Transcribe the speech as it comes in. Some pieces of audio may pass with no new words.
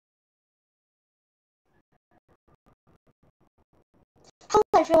Hello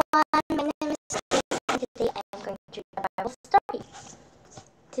everyone, my name is Kim, and today I am going to read the Bible story.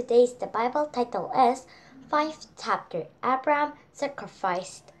 Today's the Bible title is 5th chapter. Abraham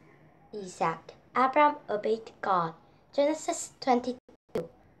sacrificed Isaac. Abraham obeyed God. Genesis 22.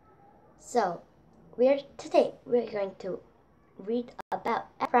 So, today we're going to read about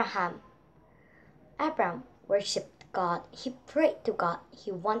Abraham. Abraham worshipped God. He prayed to God.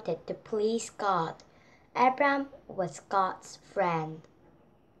 He wanted to please God. Abraham was God's friend.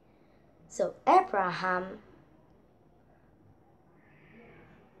 So Abraham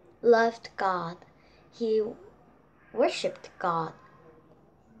loved God. He worshipped God.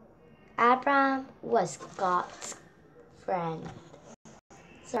 Abraham was God's friend.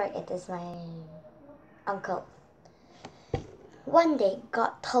 Sorry, it is my uncle. One day,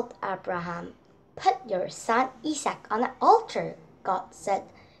 God told Abraham, "Put your son Isaac on an altar." God said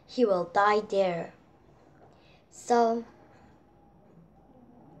he will die there. So,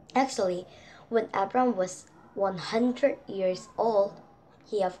 actually, when Abraham was 100 years old,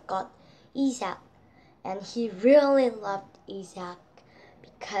 he have got Isaac, and he really loved Isaac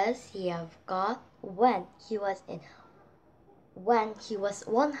because he have got when he was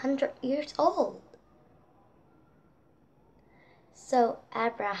 100 years old. So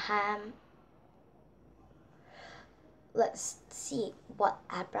Abraham, let's see what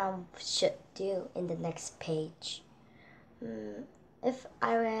Abraham should do in the next page. If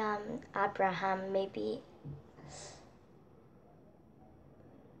I am Abraham, maybe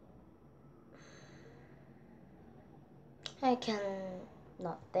I can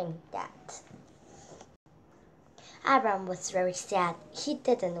not think that. Abraham was very sad. He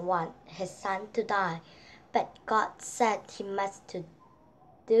didn't want his son to die, but God said he must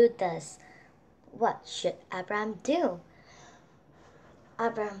do this. What should Abraham do?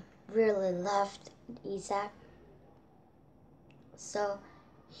 Abraham really loved Isaac, so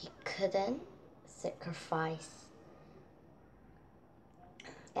he couldn't sacrifice.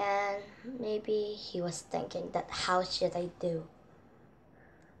 And maybe he was thinking that how should I do?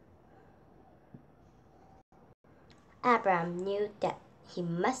 Abraham knew that he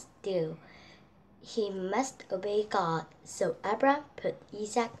must obey God. So Abraham put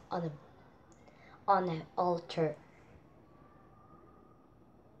Isaac on an altar.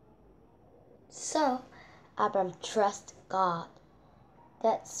 So Abraham trusts God.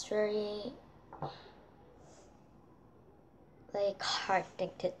 That's very hard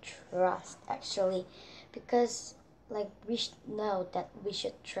thing to trust actually, because we know that we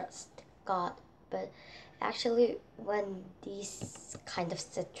should trust God, but actually when this kind of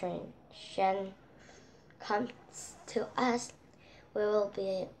situation comes to us, it will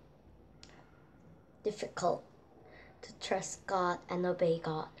be difficult to trust God and obey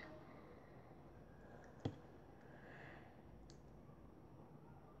God.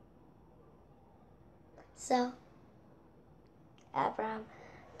 So Abraham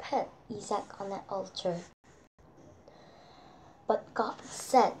put Isaac on an altar. But God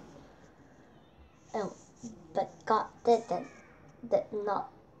did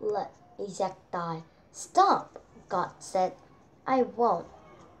not let Isaac die. Stop! God said, I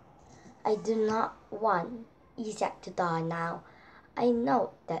do not want Isaac to die now. I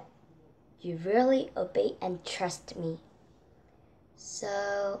know that you really obey and trust me.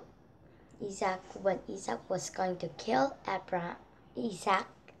 So when Isaac was going to kill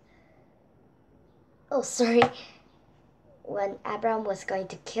when Abraham was going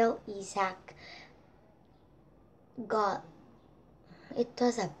to kill Isaac, it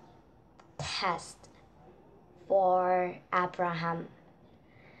was a test for Abraham,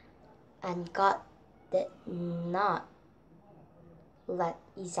 and God did not let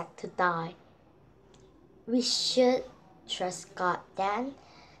Isaac to die. We should trust God, then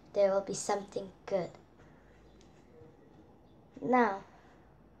there will be something good. Now,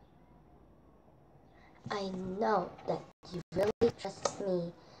 I know that you really trust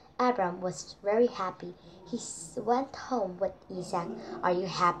me. Abraham was very happy. He went home with Isaac. Are you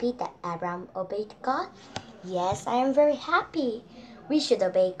happy that Abraham obeyed God? Yes, I am very happy. We should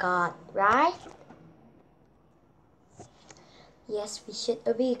obey God, right? Yes, we should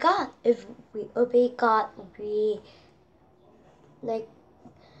obey God. If we obey God,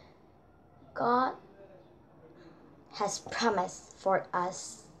 God has promised for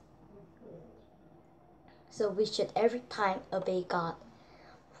us. So we should every time obey God.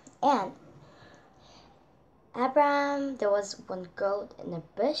 And Abraham, there was one goat in a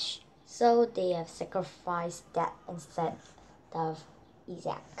bush, so they have sacrificed that instead of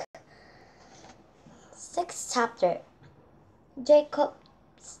Isaac. 6th chapter.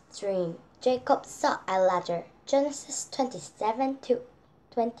 Jacob's dream. Jacob saw a ladder. Genesis 27:2.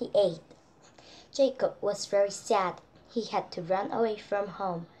 28. Jacob was very sad. He had to run away from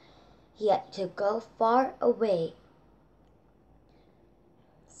home. He had to go far away.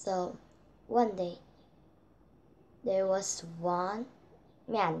 So one day, there was one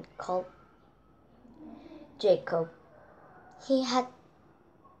man called Jacob. He had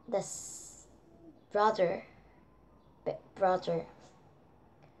this big brother,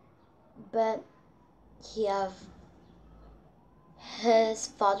 but his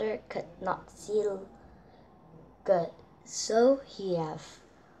father could not see good, so he have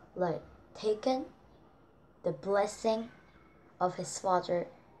taken the blessing of his father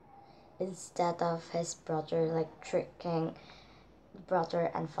instead of his brother, tricking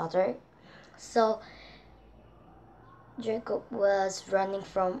brother and father. So Jacob was running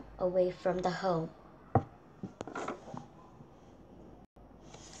away from the home.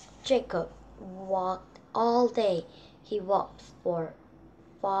 Jacob walked all day. He walked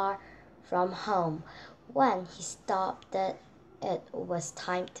far from home. When he stopped, it was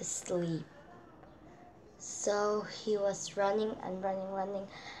time to sleep. So he was running and running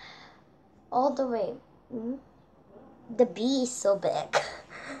all the way. The bee is so big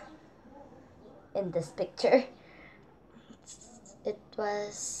in this picture. It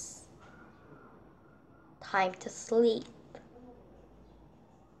was time to sleep.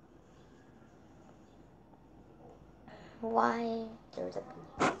 Why there's a bee?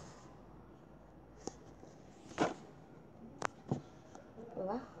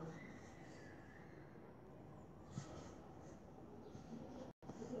 What?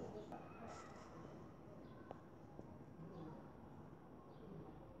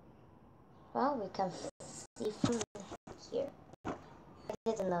 Well, we can see from here. I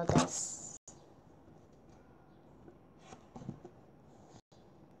didn't know this.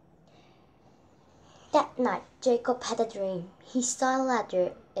 That night, Jacob had a dream. He saw a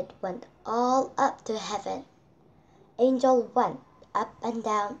ladder. It went all up to heaven. Angel went up and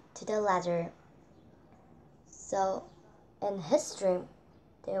down to the ladder. So, in his dream,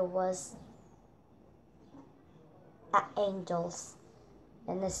 there was angels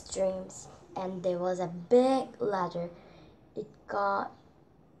in his dreams, and there was a big ladder. It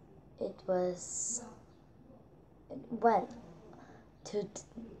went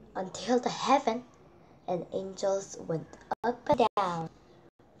until the heaven, and angels went up and down.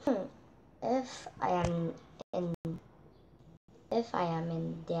 If I am in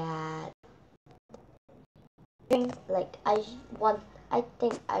that dream, I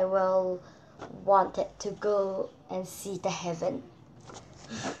think I will want it to go and see the heaven.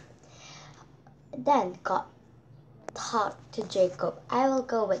 Then God talked to Jacob. I will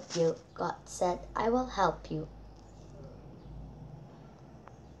go with you. God said, I will help you.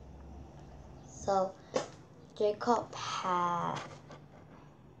 So Jacob had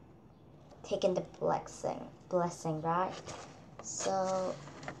taken the blessing, right? So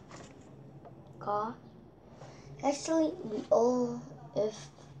God, actually if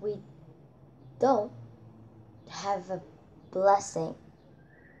we don't have a blessing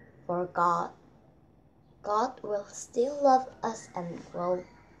for God, God will still love us and will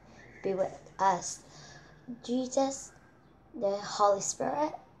be with us. Jesus, the Holy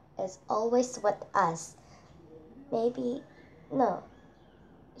Spirit, is always with us.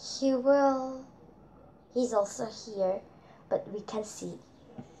 He's also here, but we can see.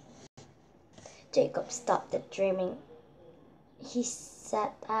 Jacob stopped dreaming. He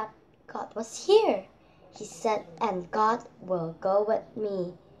sat up. God was here. He said, and God will go with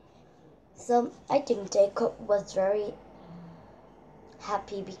me. So I think Jacob was very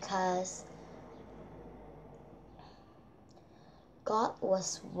happy because God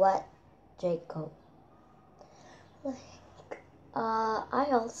was with Jacob. I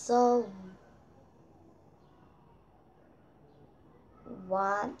also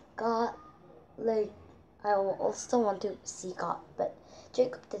want God. I also want to see God, but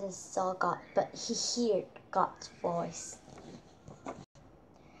Jacob didn't saw God, but he heard God's voice.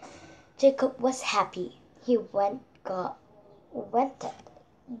 Jacob was happy. He wanted God to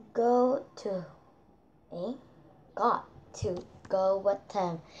go with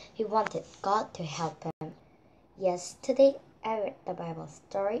him. He wanted God to help him. Yesterday, I read the Bible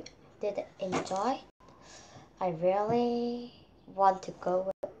story. Did I enjoy? I really want to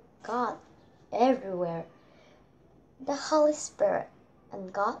go with God everywhere. The Holy Spirit,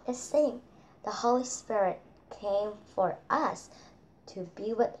 and God is saying, the Holy Spirit came for us to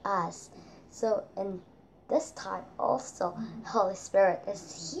be with us. So in this time also, Holy Spirit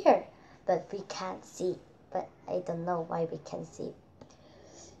is here, but we can't see. But I don't know why we can see.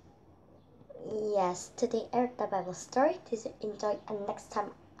 Yes, today I read the Bible story. Did you enjoy? And next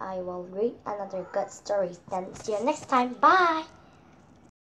time I will read another good story. Then see you next time. Bye!